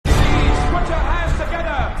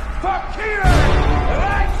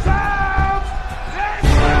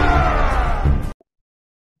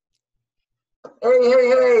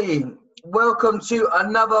Hey. Welcome to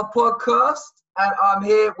another podcast. And I'm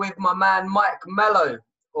here with my man, Mike Mello,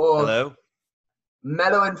 or Hello.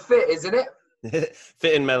 Mellow and Fit, isn't it?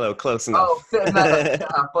 Fit and mellow, close Oh, enough. Fit and Mellow.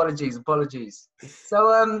 Apologies.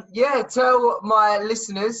 So, tell my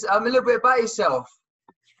listeners a little bit about yourself.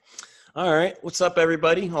 All right. What's up,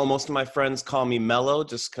 everybody? Most of my friends call me Mello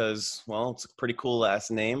just because, well, it's a pretty cool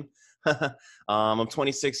last name. I'm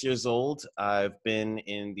 26 years old. I've been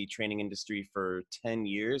in the training industry for 10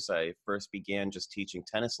 years. I first began just teaching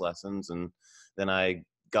tennis lessons, and then I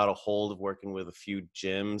got a hold of working with a few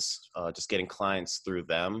gyms, just getting clients through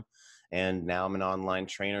them. And now I'm an online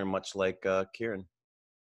trainer, much like Kieran.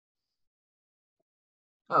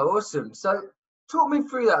 Oh, awesome. So, talk me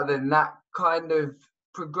through that then, that kind of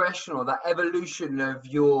progression or that evolution of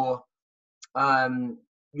um,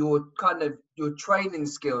 your training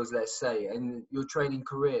skills, let's say, and your training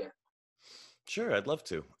career. Sure, I'd love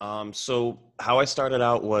to. So how I started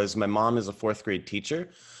out was my mom is a fourth grade teacher.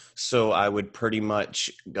 So I would pretty much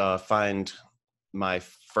find my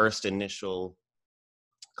first initial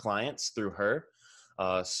clients through her.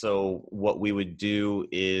 So what we would do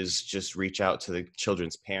is just reach out to the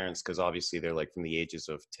children's parents because obviously they're like from the ages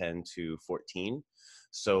of 10 to 14.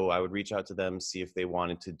 So I would reach out to them, see if they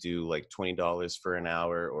wanted to do like $20 for an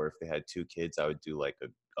hour, or if they had two kids, I would do like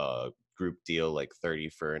a group deal, like 30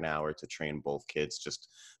 for an hour to train both kids, just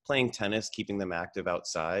playing tennis, keeping them active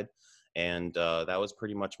outside. And that was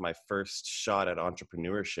pretty much my first shot at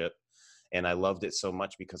entrepreneurship. And I loved it so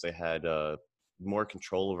much because I had more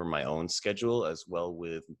control over my own schedule, as well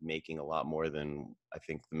with making a lot more than, I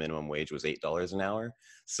think the minimum wage was $8 an hour.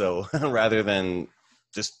 So rather than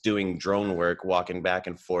just doing drone work, walking back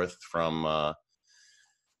and forth from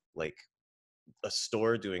like a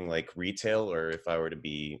store doing like retail, or if I were to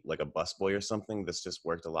be like a busboy or something, this just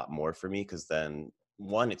worked a lot more for me because then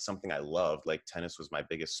one, it's something I loved. Like tennis was my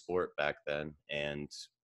biggest sport back then, and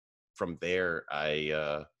from there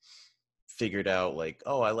I figured out like,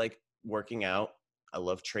 oh, I like working out. I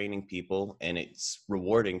love training people, and it's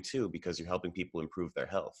rewarding too because you're helping people improve their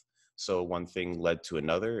health. So one thing led to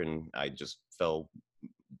another, and I just fell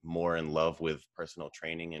more in love with personal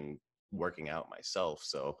training and working out myself.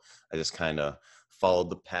 So I just kind of followed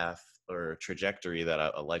the path or trajectory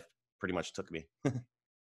that a life pretty much took me.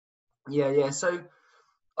 Yeah. So,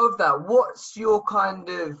 of that, what's your kind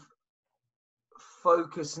of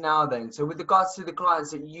focus now then? So, with regards to the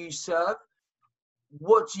clients that you serve,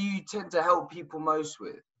 what do you tend to help people most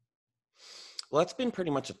with? Well, that's been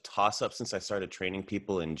pretty much a toss up since I started training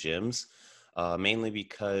people in gyms, mainly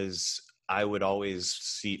because I would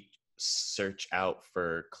always search out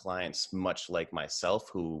for clients much like myself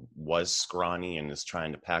who was scrawny and is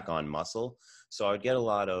trying to pack on muscle. So I would get a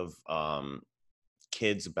lot of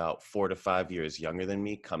kids about 4 to 5 years younger than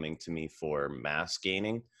me coming to me for mass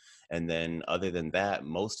gaining. And then other than that,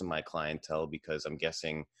 most of my clientele, because I'm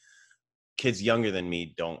guessing kids younger than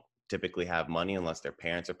me don't typically have money unless their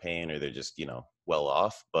parents are paying or they're just, well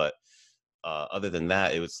off. But other than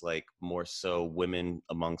that, it was like more so women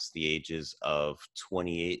amongst the ages of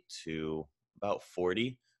 28 to about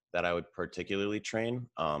 40 that I would particularly train.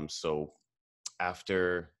 So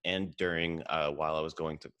after and during while I was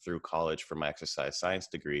going through college for my exercise science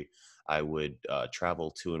degree, I would travel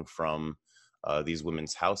to and from these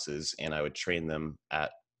women's houses, and I would train them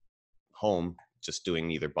at home, just doing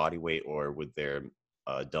either body weight or with their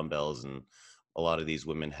dumbbells. And a lot of these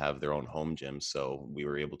women have their own home gyms, so we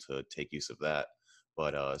were able to take use of that.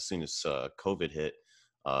 But as soon as COVID hit,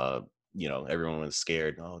 uh, everyone was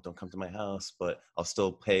scared. Oh, don't come to my house, but I'll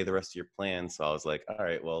still pay the rest of your plan. So I was like, all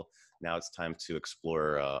right, well, now it's time to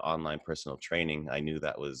explore online personal training. I knew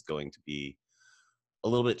that was going to be a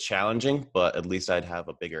little bit challenging, but at least I'd have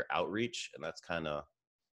a bigger outreach. And that's kind of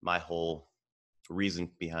my whole reason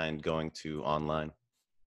behind going to online.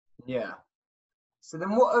 Yeah. So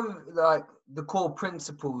then, what are like the core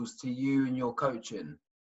principles to you and your coaching?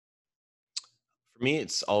 For me,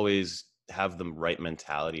 it's always have the right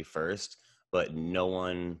mentality first, but no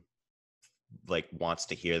one like wants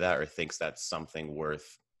to hear that or thinks that's something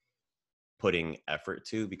worth putting effort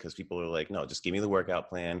to, because people are like, no, just give me the workout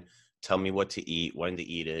plan, tell me what to eat, when to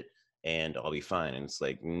eat it, and I'll be fine. And it's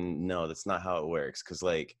like, no, that's not how it works. Cause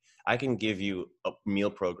like I can give you a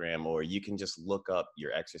meal program, or you can just look up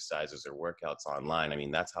your exercises or workouts online. I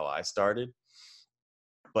mean, that's how I started.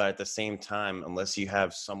 But at the same time, unless you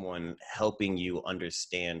have someone helping you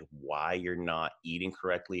understand why you're not eating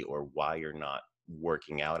correctly or why you're not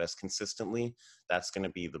working out as consistently, that's going to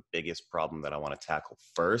be the biggest problem that I want to tackle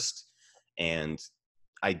first. And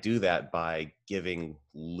I do that by giving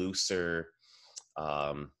looser,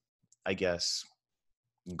 um, I guess,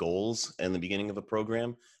 goals in the beginning of a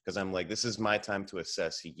program, because I'm like, this is my time to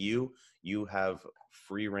assess you. You have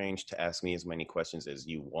free range to ask me as many questions as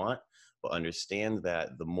you want, but understand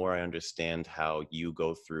that the more I understand how you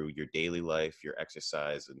go through your daily life, your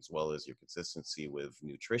exercise, as well as your consistency with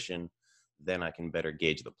nutrition, then I can better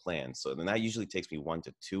gauge the plan. So then that usually takes me 1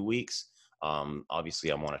 to 2 weeks.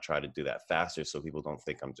 Obviously, I want to try to do that faster so people don't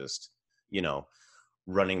think I'm just, you know,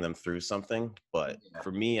 running them through something. But Yeah,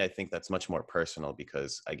 for me, I think that's much more personal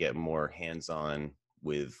because I get more hands-on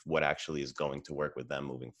with what actually is going to work with them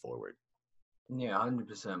moving forward. yeah,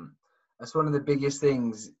 100%. That's one of the biggest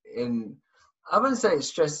things in. I wouldn't say it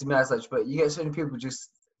stresses me as such, but you get so many people just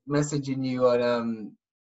messaging you on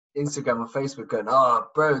Instagram or Facebook going, "Oh,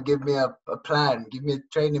 bro, give me a plan, give me a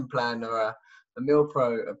training plan or a meal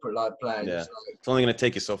like plan." Yeah, Just like, it's only going to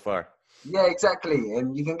take you so far. yeah, exactly,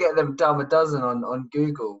 and you can get them dime a dozen on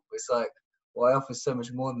Google. It's like, well, I offer so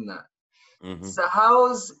much more than that. Hmm. So,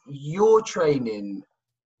 how's your training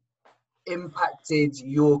impacted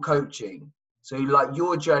your coaching? So, like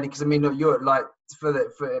your journey, because I mean, you're like for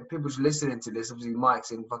people who's listening to this, obviously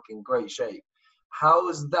Mike's in fucking great shape. How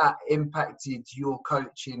has that impacted your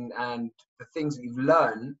coaching and the things that you've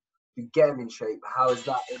learned to get him in shape? How has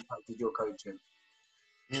that impacted your coaching?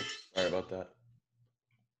 Sorry about that.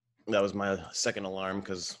 That was my second alarm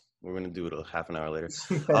because we're going to do it a half an hour later.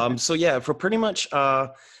 So yeah, for pretty much,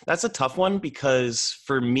 that's a tough one because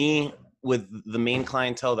for me, with the main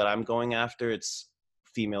clientele that I'm going after, it's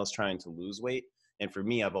females trying to lose weight. And for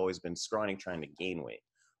me, I've always been scrawny trying to gain weight.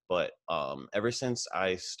 But ever since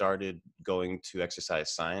I started going to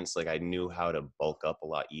exercise science, like I knew how to bulk up a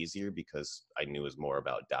lot easier because I knew it was more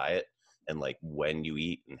about diet and like when you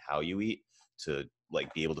eat and how you eat to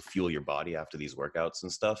like be able to fuel your body after these workouts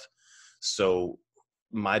and stuff. So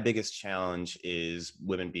my biggest challenge is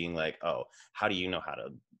women being like, "Oh, how do you know how to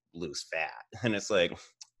lose fat?" And it's like,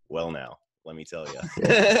 well, now let me tell you,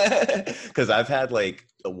 because I've had like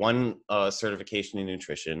one certification in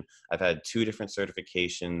nutrition. I've had two different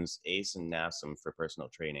certifications, ACE and NASM for personal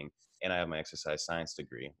training, and I have my exercise science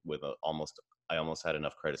degree with I almost had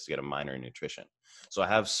enough credits to get a minor in nutrition. So I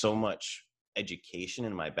have so much education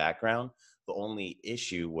in my background. The only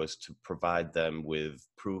issue was to provide them with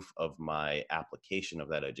proof of my application of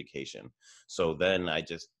that education. So then I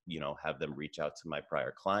just, have them reach out to my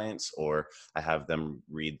prior clients, or I have them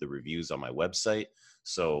read the reviews on my website.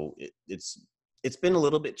 So it's been a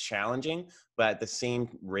little bit challenging, but at the same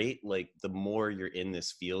rate, like the more you're in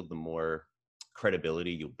this field, the more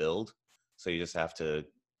credibility you build. So you just have to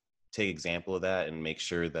take example of that and make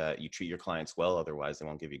sure that you treat your clients well. Otherwise, they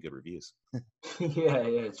won't give you good reviews.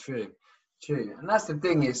 Yeah, true. And that's the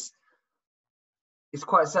thing is, it's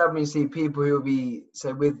quite sad when you see people who will be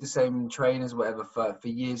so with the same trainers, whatever, for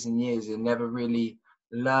years and years, and never really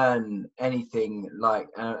learn anything, like,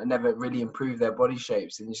 never really improve their body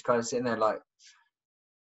shapes, and just kind of sitting there like,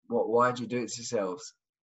 what? Why'd you do it to yourselves?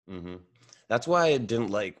 Hmm. That's why I didn't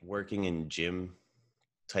like working in gym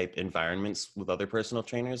type environments with other personal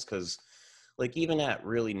trainers, because like even at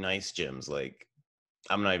really nice gyms, like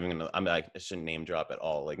I shouldn't name drop at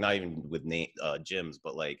all, like not even with gyms,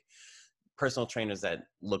 but like personal trainers that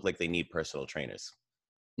look like they need personal trainers.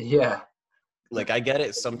 Yeah, Like I get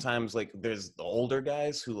it sometimes, like there's the older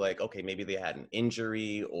guys who like, okay, maybe they had an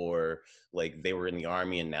injury or like they were in the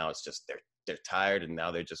army and now it's just they're tired and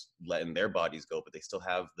now they're just letting their bodies go, but they still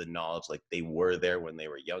have the knowledge like they were there when they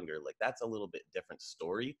were younger. Like that's a little bit different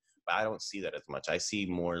story, but I don't see that as much. I see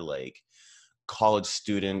more like college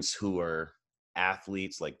students who are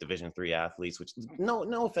athletes, like Division III athletes, which no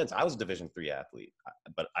offense, I was a Division III athlete,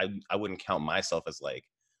 but I wouldn't count myself as like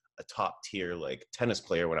a top tier like tennis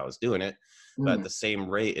player when I was doing it. But at mm. the same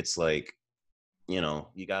rate, it's like, you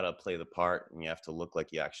got to play the part and you have to look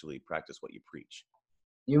like you actually practice what you preach.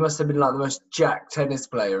 You must have been like the most jacked tennis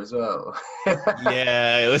player as well.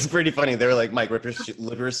 Yeah, it was pretty funny. They were like, Mike, rip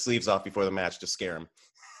your sleeves off before the match to scare him.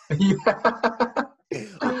 Like,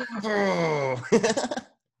 oh.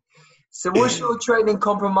 So, what's your training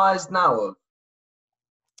compromised now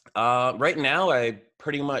of? Right now, I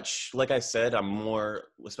pretty much, like I said, I'm more,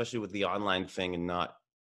 especially with the online thing and not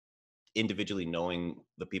individually knowing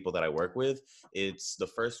the people that I work with. It's the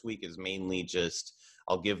first week is mainly just,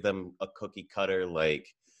 I'll give them a cookie cutter, like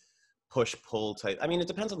push pull type. I mean, it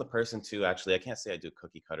depends on the person too, actually. I can't say I do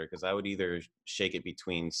cookie cutter because I would either shake it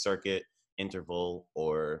between circuit, interval,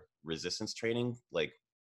 or resistance training, like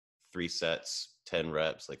 3 sets, 10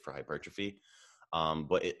 reps, like for hypertrophy.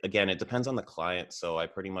 But again, it depends on the client. So I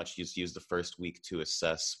pretty much use the first week to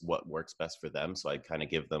assess what works best for them. So I kind of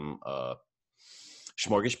give them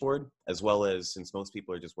smorgasbord, as well as, since most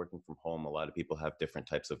people are just working from home, a lot of people have different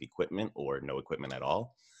types of equipment or no equipment at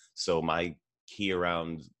all. So my key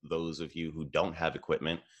around those of you who don't have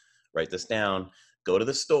equipment, write this down, go to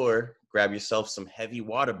the store, grab yourself some heavy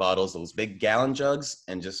water bottles, those big gallon jugs,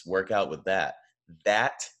 and just work out with that.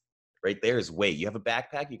 That right there is weight. You have a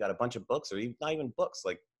backpack, you got a bunch of books, or even, not even books,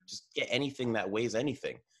 like just get anything that weighs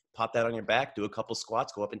anything. Pop that on your back, do a couple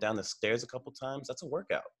squats, go up and down the stairs a couple times. That's a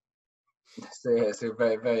workout. So yeah, it's a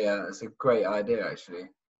very it's a great idea actually.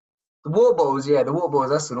 The water bottles, yeah, the water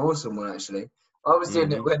bottles. That's an awesome one actually. I was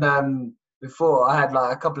doing it when before I had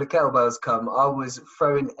like a couple of kettlebells come. I was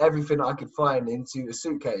throwing everything I could find into a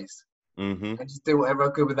suitcase and just do whatever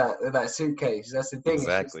I could with that suitcase. That's the thing.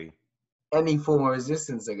 Exactly. It's just any form of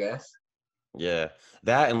resistance, I guess. Yeah,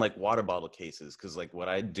 that and like water bottle cases, because like what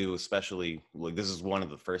I do, especially like this is one of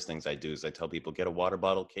the first things I do is I tell people get a water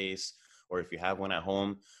bottle case, or if you have one at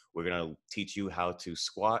home, we're gonna teach you how to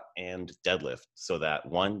squat and deadlift, so that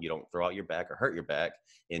one, you don't throw out your back or hurt your back,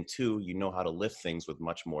 and two, you know how to lift things with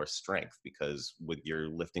much more strength, because with your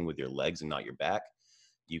lifting with your legs and not your back,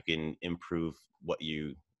 you can improve what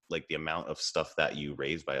you like the amount of stuff that you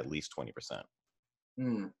raise by at least 20%.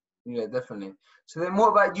 Yeah, definitely. So then, what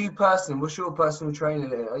about you personally? What's your personal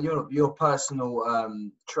training? Your personal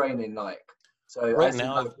training like? So, Right as in,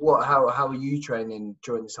 now, like, how are you training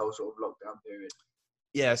during this whole sort of lockdown period?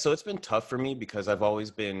 yeah, so it's been tough for me because I've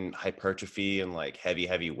always been hypertrophy and like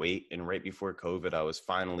heavy weight. And right before COVID, I was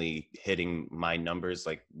finally hitting my numbers,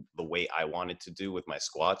 like the weight I wanted to do with my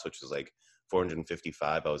squats, which was like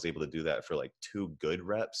 455. I was able to do that for like 2 good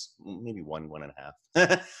reps, maybe one and a half.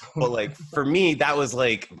 But like for me, that was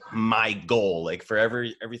like my goal. Like for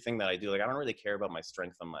everything that I do, like I don't really care about my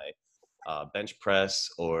strength on my bench press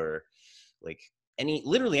or like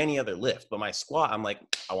literally any other lift, but my squat, I'm like,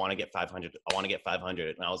 I want to get 500. I want to get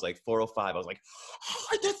 500. And I was like 405. I was like, oh,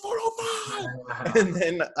 I did 405. And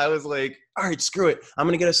then I was like, all right, screw it. I'm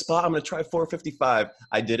going to get a spot. I'm going to try 455.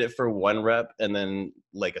 I did it for 1 rep and then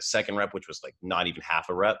like a second rep, which was like not even half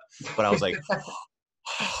a rep. But I was like,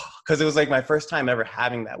 because it was like my first time ever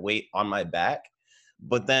having that weight on my back.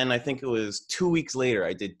 But then I think it was 2 weeks later,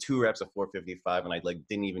 I did 2 reps of 455 and I like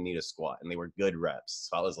didn't even need a squat and they were good reps.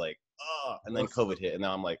 So I was like, oh, and then COVID hit and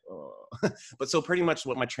now I'm like, oh. But so pretty much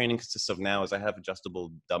what my training consists of now is I have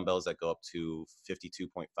adjustable dumbbells that go up to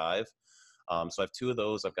 52.5. So I have 2 of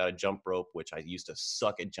those. I've got a jump rope, which I used to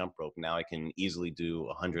suck at jump rope. Now I can easily do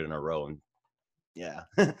 100 in a row. And yeah,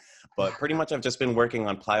 but pretty much I've just been working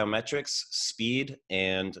on plyometrics, speed,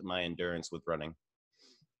 and my endurance with running.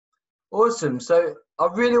 Awesome. So I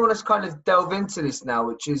really want to kind of delve into this now,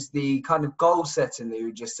 which is the kind of goal setting that you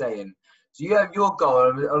were just saying. So you have your goal,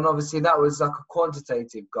 and obviously that was like a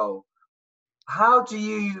quantitative goal. How do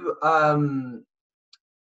you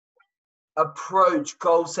approach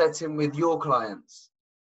goal setting with your clients?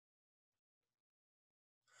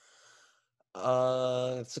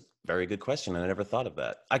 It's a very good question. I never thought of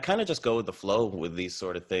that. I kind of just go with the flow with these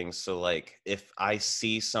sort of things. So like if I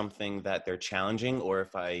see something that they're challenging, or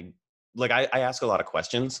if I ask a lot of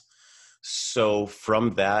questions. So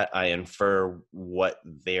from that, I infer what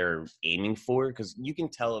they're aiming for, because you can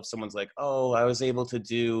tell if someone's like, oh, I was able to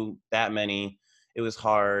do that many, it was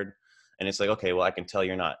hard. And it's like, okay, well, I can tell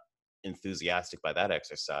you're not enthusiastic by that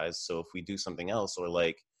exercise. So if we do something else, or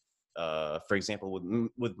like, for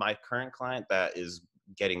example, with my current client that is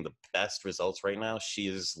getting the best results right now, she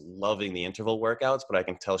is loving the interval workouts, but I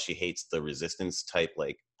can tell she hates the resistance type,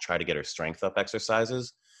 like try to get her strength up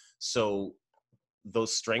exercises. So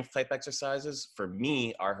those strength type exercises for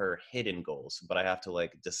me are her hidden goals, but I have to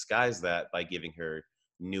like disguise that by giving her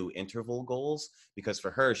new interval goals, because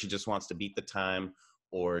for her, she just wants to beat the time,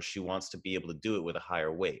 or she wants to be able to do it with a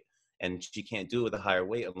higher weight. And she can't do it with a higher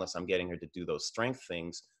weight unless I'm getting her to do those strength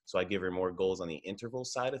things. So I give her more goals on the interval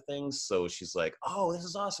side of things. So she's like, oh, this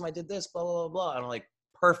is awesome. I did this, blah, blah, blah, blah. And I'm like,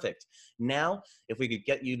 perfect. Now, if we could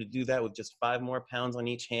get you to do that with just 5 more pounds on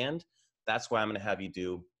each hand, that's why I'm going to have you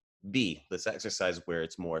do B, this exercise where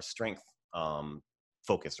it's more strength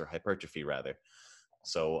focused, or hypertrophy rather.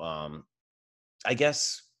 So I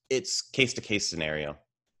guess it's case to case scenario.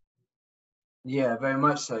 Yeah, very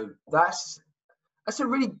much so. That's a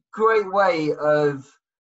really great way of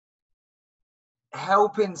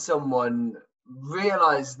helping someone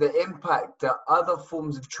realize the impact that other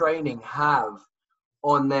forms of training have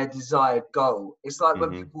on their desired goal. It's like when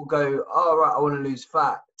people go, oh, right, I want to lose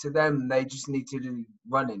fat. To them, they just need to do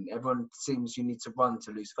running. Everyone seems you need to run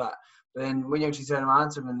to lose fat. But then when you actually turn around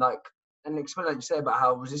to them and explain, like you say, about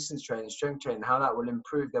how resistance training, strength training, how that will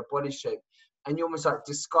improve their body shape, and you almost like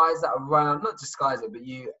disguise that around, not disguise it, but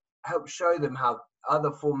you help show them how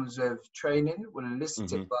other forms of training will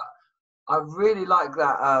elicit it. Mm-hmm. But I really like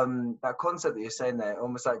that that concept that you're saying there,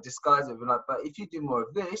 almost like disguise it. Like, but if you do more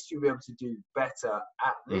of this, you'll be able to do better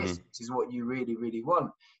at this, Mm-hmm. which is what you really, really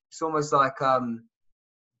want. It's almost like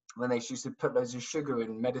when they used to put loads of sugar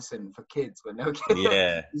in medicine for kids when they were kids.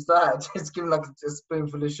 Yeah. It's like just give them like a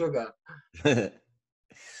spoonful of sugar.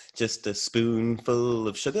 Just a spoonful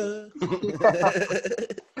of sugar.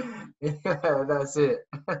 Yeah, that's it.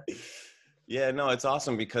 Yeah, no, it's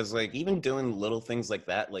awesome because like even doing little things like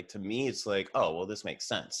that, like to me, it's like, oh, well, this makes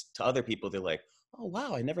sense. To other people, they're like, oh,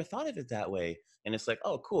 wow, I never thought of it that way. And it's like,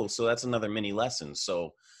 oh, cool. So that's another mini lesson.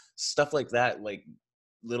 So stuff like that, like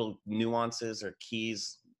little nuances or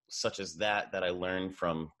keys such as that, that I learned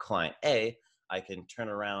from client A, I can turn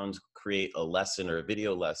around, create a lesson or a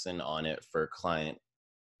video lesson on it for client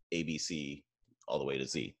ABC all the way to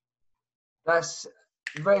Z. That's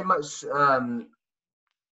very much.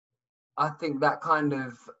 I think that kind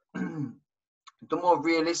of the more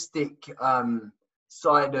realistic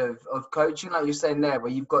side of coaching, like you're saying there,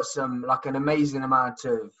 where you've got some like an amazing amount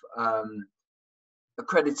of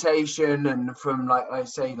accreditation, and from like I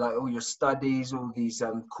say, like all your studies, all these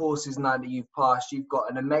courses now that you've passed, you've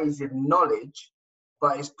got an amazing knowledge,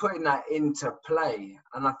 but it's putting that into play.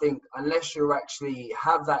 And I think unless you actually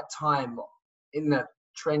have that time in the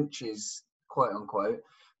trenches, quote unquote,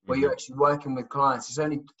 where Mm-hmm. you're actually working with clients, it's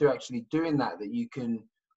only through actually doing that that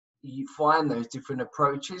you find those different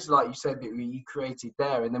approaches, like you said, that you created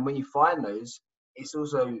there. And then when you find those, it's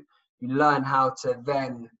also you learn how to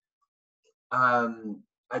then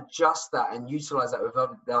adjust that and utilize that with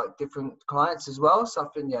other like different clients as well. So I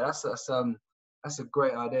think that's a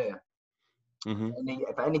great idea. Mm-hmm.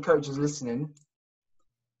 If any coaches listening,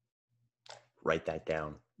 Write that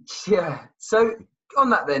down. yeah. So on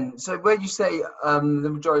that then, so where you say the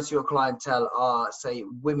majority of your clientele are, say,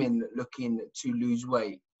 women looking to lose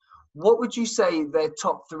weight, what would you say their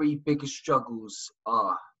top three biggest struggles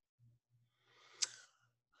are?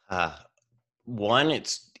 Uh, One,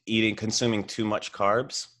 it's consuming too much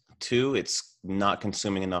carbs. Two, it's not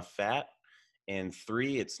consuming enough fat. And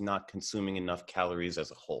three, it's not consuming enough calories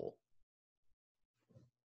as a whole.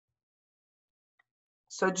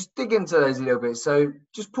 So just dig into those a little bit. So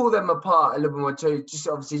just pull them apart a little bit more too. Just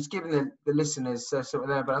obviously, just giving the listeners something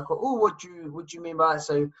there. But I thought, oh, what do you mean by that?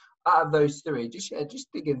 So out of those three, just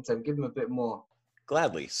dig into them, give them a bit more.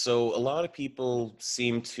 Gladly. So a lot of people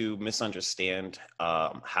seem to misunderstand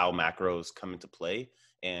how macros come into play,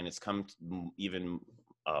 and it's come even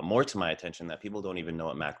more to my attention that people don't even know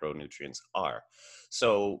what macronutrients are.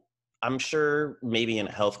 So I'm sure maybe in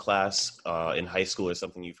a health class in high school or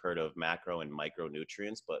something you've heard of macro and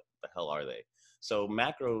micronutrients, but the hell are they? So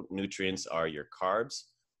macronutrients are your carbs.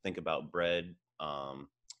 Think about bread,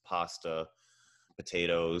 pasta,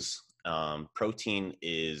 potatoes. Protein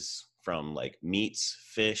is from like meats,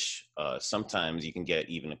 fish. Sometimes you can get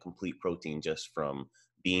even a complete protein just from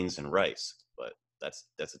beans and rice, but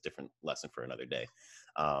that's a different lesson for another day.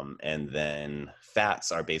 And then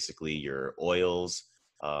fats are basically your oils,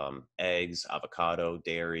 eggs, avocado,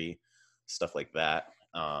 dairy, stuff like that.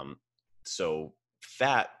 So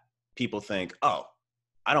fat, people think, oh,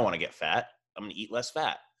 I don't want to get fat. I'm going to eat less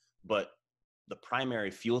fat. But the primary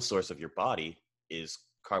fuel source of your body is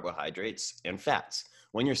carbohydrates and fats.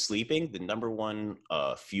 When you're sleeping, the number one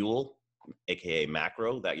fuel, aka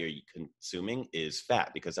macro, that you're consuming is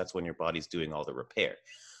fat, because that's when your body's doing all the repair.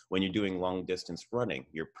 When you're doing long distance running,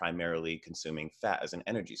 you're primarily consuming fat as an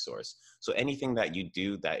energy source. So anything that you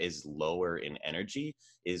do that is lower in energy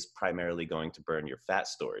is primarily going to burn your fat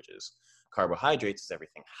storages. Carbohydrates is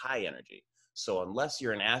everything high energy. So unless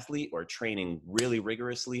you're an athlete or training really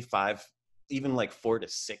rigorously, even like 4 to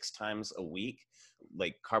 6 times a week,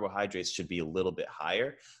 like carbohydrates should be a little bit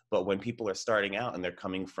higher. But when people are starting out and they're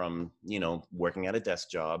coming from, working at a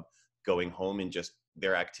desk job, going home and just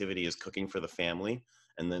their activity is cooking for the family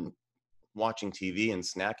and then watching TV and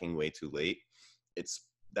snacking way too late,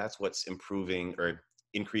 that's what's improving or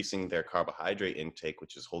increasing their carbohydrate intake,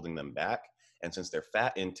 which is holding them back. And since their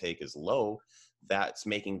fat intake is low, that's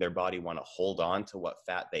making their body want to hold on to what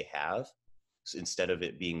fat they have. So instead of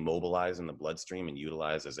it being mobilized in the bloodstream and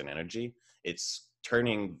utilized as an energy, it's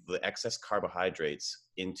turning the excess carbohydrates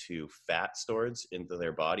into fat storage into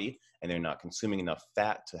their body, and they're not consuming enough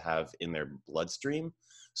fat to have in their bloodstream.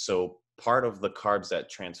 So part of the carbs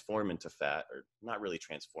that transform into fat, or not really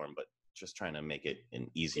transform, but just trying to make it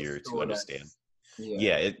easier to understand.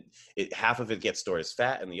 Yeah, it half of it gets stored as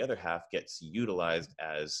fat, and the other half gets utilized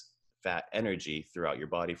as fat energy throughout your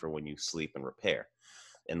body for when you sleep and repair.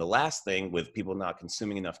 And the last thing with people not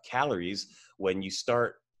consuming enough calories, when you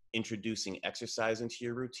start introducing exercise into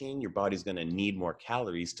your routine, your body's going to need more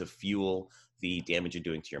calories to fuel the damage you're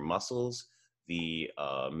doing to your muscles, the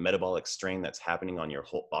metabolic strain that's happening on your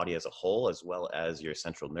whole body as a whole, as well as your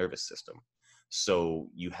central nervous system. So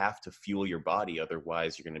you have to fuel your body,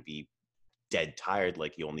 otherwise you're going to be dead tired,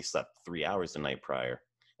 like you only slept 3 hours the night prior.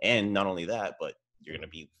 And not only that, but you're going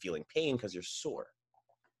to be feeling pain because you're sore.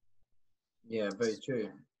 Yeah, very true.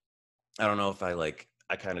 I don't know if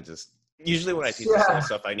I kind of just, usually when I teach this sort of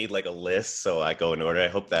stuff, I need like a list, so I go in order. I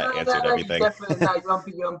hope that answered everything. Definitely, no,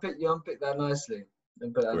 you unpick that nicely.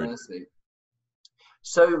 Nicely.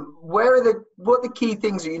 So what are the key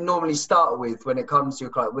things that you normally start with when it comes to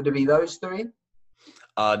your client? Would it be those three?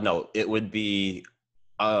 No, it would be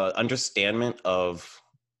understanding of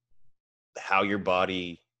how your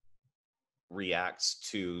body reacts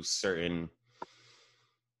to certain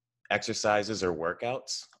exercises or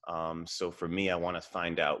workouts. So for me, I want to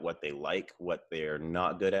find out what they like, what they're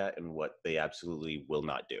not good at, and what they absolutely will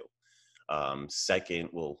not do. Second,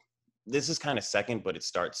 well, this is kind of second, but it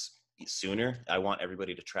starts sooner. I want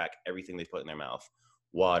everybody to track everything they put in their mouth: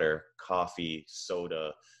 water, coffee,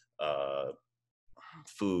 soda,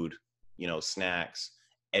 food, snacks,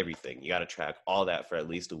 everything. You got to track all that for at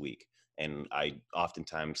least a week. And I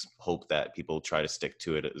oftentimes hope that people try to stick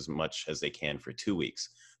to it as much as they can for 2 weeks,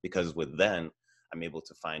 because with then I'm able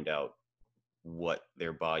to find out what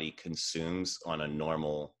their body consumes on a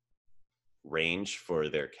normal range for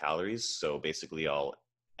their calories. So basically I'll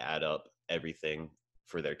add up everything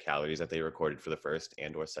for their calories that they recorded for the first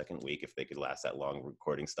and or second week, if they could last that long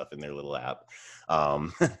recording stuff in their little app.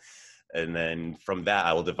 And then from that,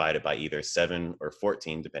 I will divide it by either 7 or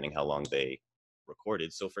 14, depending how long they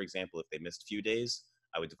recorded. So for example, if they missed a few days,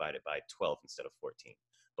 I would divide it by 12 instead of 14.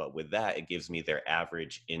 But with that, it gives me their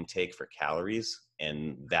average intake for calories.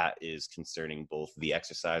 And that is concerning both the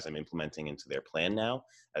exercise I'm implementing into their plan now,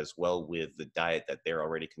 as well with the diet that they're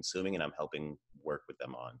already consuming and I'm helping work with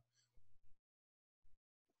them on.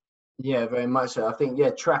 Yeah, very much so. I think,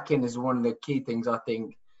 tracking is one of the key things I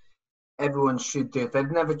think everyone should do. If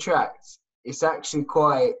they've never tracked, it's actually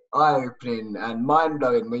quite eye-opening and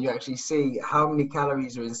mind-blowing when you actually see how many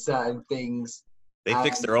calories are in certain things. They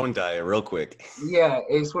fix their own diet real quick. Yeah,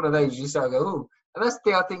 it's one of those you start to go, oh. And that's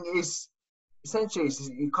the thing I think is, essentially,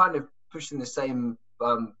 you're kind of pushing the same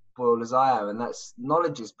boil as I am, and that's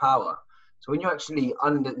knowledge is power. So when you actually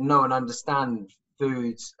know and understand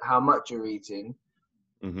foods, how much you're eating,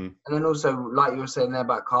 and then also, like you were saying there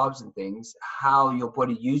about carbs and things, how your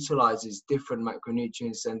body utilizes different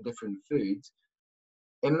macronutrients and different foods,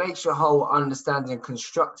 it makes your whole understanding and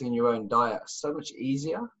constructing your own diet so much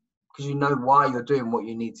easier, because you know why you're doing what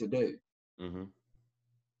you need to do.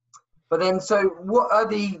 But then, so what are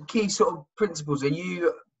the key sort of principles? Are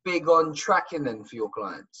you big on tracking then for your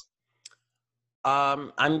clients?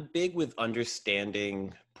 I'm big with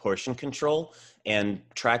understanding portion control, and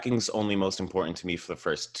tracking's only most important to me for the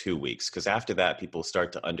first 2 weeks, because after that people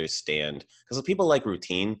start to understand, because people like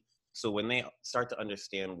routine. So when they start to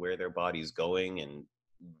understand where their body's going and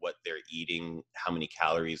what they're eating, how many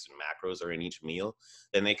calories and macros are in each meal,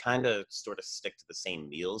 then they kind of sort of stick to the same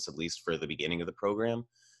meals, at least for the beginning of the program.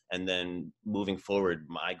 And then moving forward,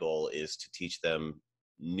 my goal is to teach them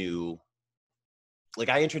new, like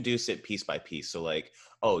I introduce it piece by piece. So like,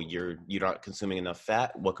 oh, you're not consuming enough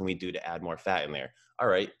fat. What can we do to add more fat in there? All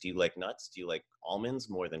right. Do you like nuts? Do you like almonds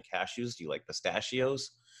more than cashews? Do you like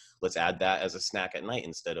pistachios? Let's add that as a snack at night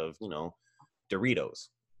instead of, Doritos.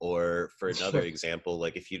 Or for another example,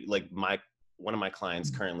 like if you like one of my clients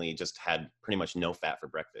currently just had pretty much no fat for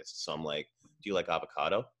breakfast. So I'm like, do you like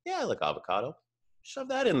avocado? Yeah, I like avocado. Shove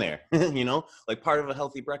that in there, like part of a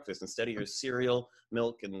healthy breakfast. Instead of your cereal,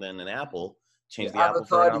 milk, and then an apple, change the apple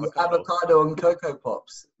for an avocado. Avocado and Cocoa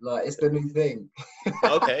Pops, like it's the new thing.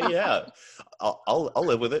 Okay, yeah, I'll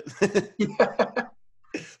live with it. Yeah.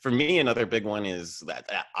 For me, another big one is that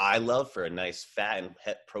I love for a nice fat and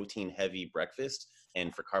protein heavy breakfast,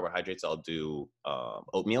 and for carbohydrates, I'll do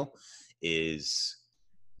oatmeal. Is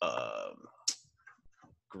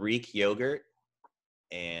Greek yogurt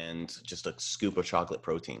and just a scoop of chocolate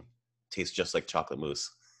protein. Tastes just like chocolate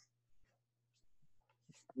mousse.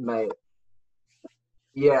 Mate.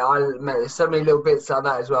 Yeah, there's so many little bits like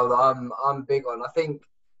that as well that I'm big on. I think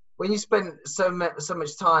when you spend so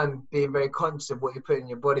much time being very conscious of what you put in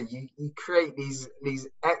your body, you create these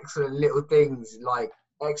excellent little things, like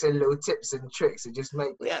excellent little tips and tricks that just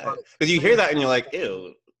make because you hear that and you're like,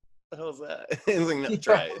 ew, what the hell's that? It's like, no,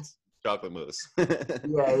 try it. It's chocolate mousse.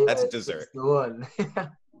 Yeah, that's dessert. That's the one.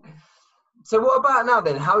 So what about now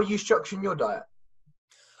then? How are you structuring your diet?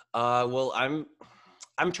 Well,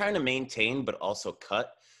 I'm trying to maintain, but also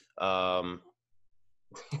cut.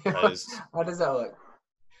 because How does that work?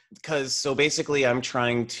 so basically I'm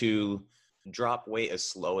trying to drop weight as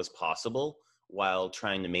slow as possible while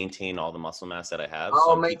trying to maintain all the muscle mass that I have. So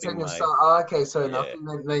Oh, I'm maintain keeping your my size. Oh, okay, so enough. yeah. You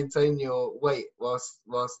meant maintain your weight whilst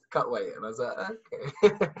cut weight, and I was like,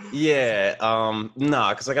 okay. Yeah,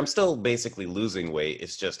 nah, because like I'm still basically losing weight.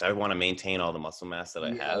 It's just I want to maintain all the muscle mass that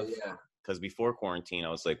I Yeah, have. yeah, Because before quarantine, I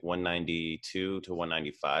was like 192 to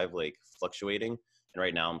 195, like fluctuating. And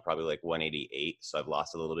right now I'm probably like 188. So I've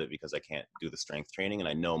lost a little bit because I can't do the strength training. And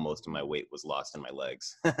I know most of my weight was lost in my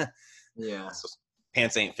legs. yeah, So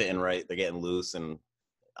pants ain't fitting right. They're getting loose. And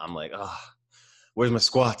I'm like, oh, where's my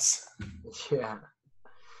squats? yeah.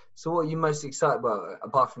 So, what are you most excited about,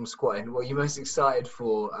 apart from squatting? What are you most excited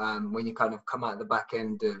for when you kind of come out the back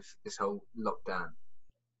end of this whole lockdown?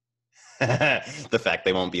 The fact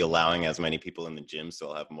they won't be allowing as many people in the gym, so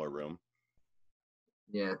I'll have more room.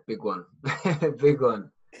 Yeah, big one, big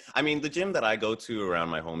one. I mean, the gym that I go to around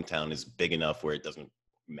my hometown is big enough where it doesn't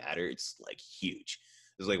matter. It's like huge.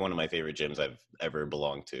 It's like one of my favorite gyms I've ever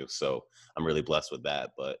belonged to. So I'm really blessed with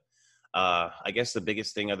that. But I guess the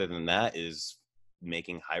biggest thing other than that is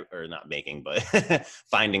making or not making, but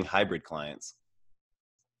finding hybrid clients.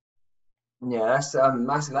 Yeah, that's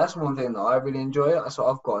one thing that I really enjoy. That's what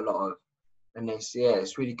I've got a lot of, and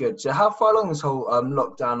it's really good. So, how far along this whole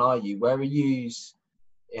lockdown are you? Where are you?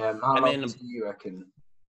 How I'm long in do you reckon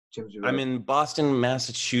gyms are I'm open? in Boston,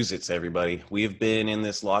 Massachusetts, everybody. We've been in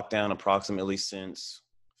this lockdown approximately since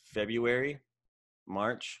February,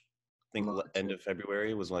 March. I think end of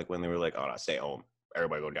February was like when they were like, "Oh, no, stay home.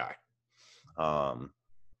 Everybody go die." Um,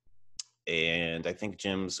 and I think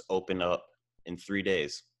gyms open up in 3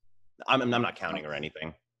 days. I'm not counting or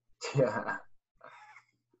anything. Yeah.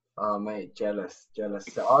 Oh mate, jealous, jealous.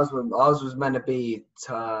 So ours was meant to be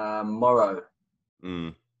tomorrow,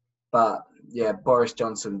 Mm. but yeah, Boris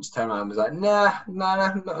Johnson just turned around and was like, nah,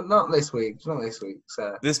 not this week, not this week.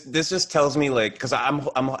 So This just tells me like because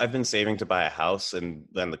I've been saving to buy a house and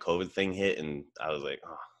then the COVID thing hit and I was like,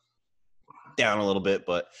 oh, down a little bit,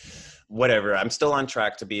 but whatever. I'm still on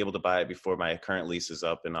track to be able to buy it before my current lease is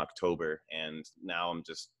up in October. And now I'm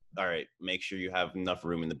just, all right, make sure you have enough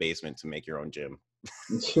room in the basement to make your own gym.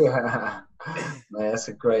 yeah, man, that's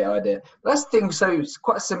a great idea. That's the thing. So it's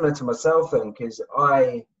quite similar to myself then, because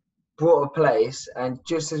I bought a place, and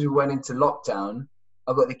just as we went into lockdown,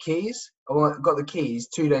 I got the keys. Got the keys.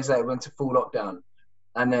 2 days later, went to full lockdown,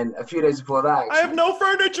 and then a few days before that, I have actually, no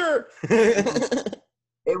furniture.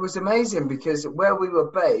 it was amazing because where we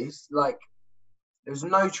were based, like there was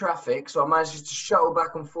no traffic, so I managed to shuttle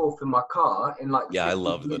back and forth in my car in like Yeah, I 15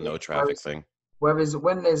 love the no minutes. traffic thing. Whereas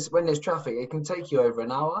when there's traffic, it can take you over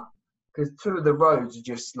an hour because two of the roads are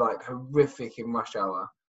just like horrific in rush hour.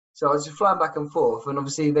 So I was just flying back and forth, and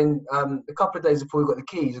obviously then a couple of days before we got the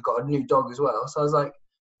keys, I got a new dog as well. So I was like,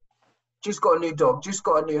 just got a new dog, just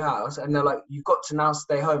got a new house, and they're like, you've got to now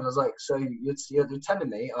stay home. I was like, so you're telling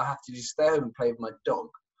me I have to just stay home and play with my dog?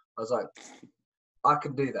 I was like, I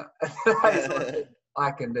can do that. That is one thing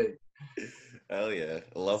I can do. Hell yeah,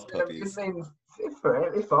 I love So, puppies. I mean,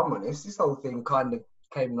 if I'm honest, this whole thing kind of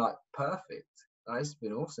came like perfect. Like, it's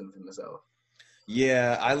been awesome for myself.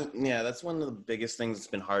 Yeah, that's one of the biggest things that's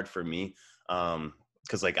been hard for me.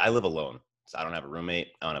 Because like I live alone, so I don't have a roommate,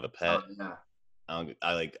 I don't have a Oh pet. yeah,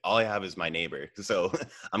 I like all I have is my neighbor. So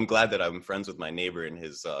I'm glad that I'm friends with my neighbor and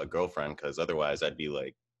his girlfriend, because otherwise I'd be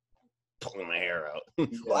like pulling my hair out. Well,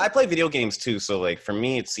 yeah, I play video games too, so like for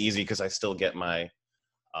me it's easy because I still get my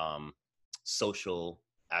um, social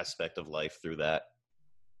aspect of life through that.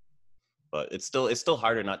 But it's still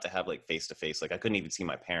harder not to have like face to face. Like I couldn't even see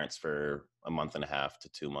my parents for a month and a half to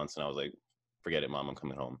 2 months, and I was like, forget it, mom, I'm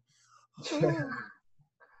coming home. yeah.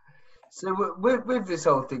 So with this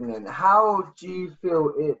whole thing, then, how do you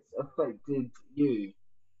feel it's affected you?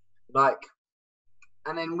 Like,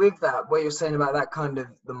 and then with that, what you're saying about that kind of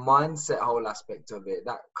the mindset whole aspect of it,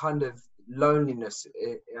 that kind of loneliness,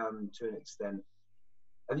 to an extent.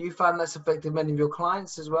 Have you found that's affected many of your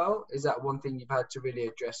clients as well? Is that one thing you've had to really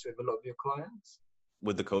address with a lot of your clients?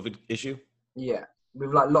 With the COVID issue. Yeah,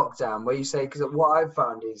 with like lockdown, where you say, because what I've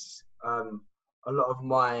found is a lot of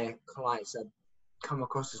my clients have come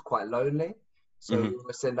across as quite lonely. So Hmm. we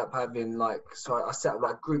almost end up having like, so I set up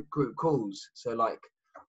like group calls. So like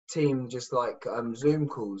team, just like Zoom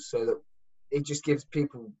calls, so that it just gives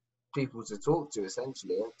people to talk to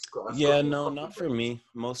essentially. That's got Yeah, me a no, coffee not for break. me.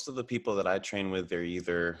 Most of the people that I train with, they're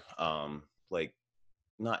either like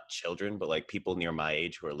not children, but like people near my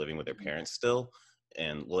age who are living with their parents still,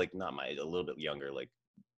 and well, like not my age, a little bit younger, like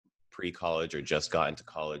pre-college or just got into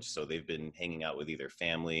college. So they've been hanging out with either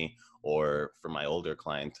family, or for my older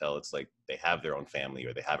clientele, it's like they have their own family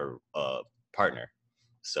or they have a partner.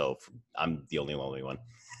 So I'm the only lonely one.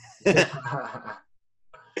 Yeah.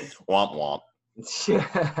 Womp womp.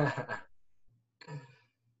 Yeah.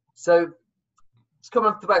 So, it's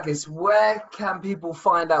coming off the back list. Where can people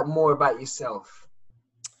find out more about yourself?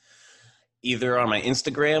 Either on my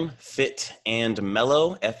Instagram, Fit and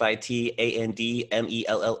Mellow,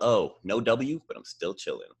 FITANDMELLO. No W, but I'm still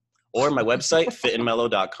chilling. Or my website,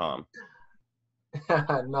 fitandmellow.com.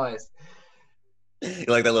 Nice. You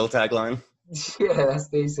like that little tagline? Yeah, that's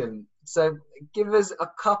decent. So, give us a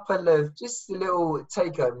couple of just little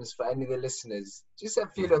take homes for any of the listeners. Just a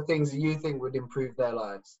few little things that you think would improve their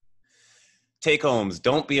lives. Take homes.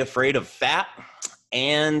 Don't be afraid of fat.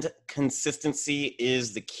 And consistency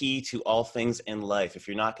is the key to all things in life. If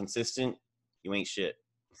you're not consistent, you ain't shit.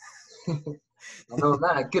 I know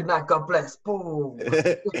that. Good night. God bless. Boom.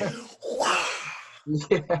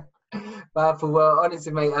 Yeah. Powerful. Well,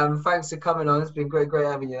 honestly, mate, thanks for coming on. It's been great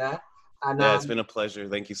having you there. And Yeah, it's been a pleasure.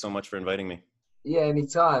 Thank you so much for inviting me. yeah,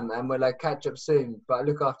 anytime. And we'll catch up soon. But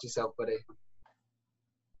look after yourself, buddy.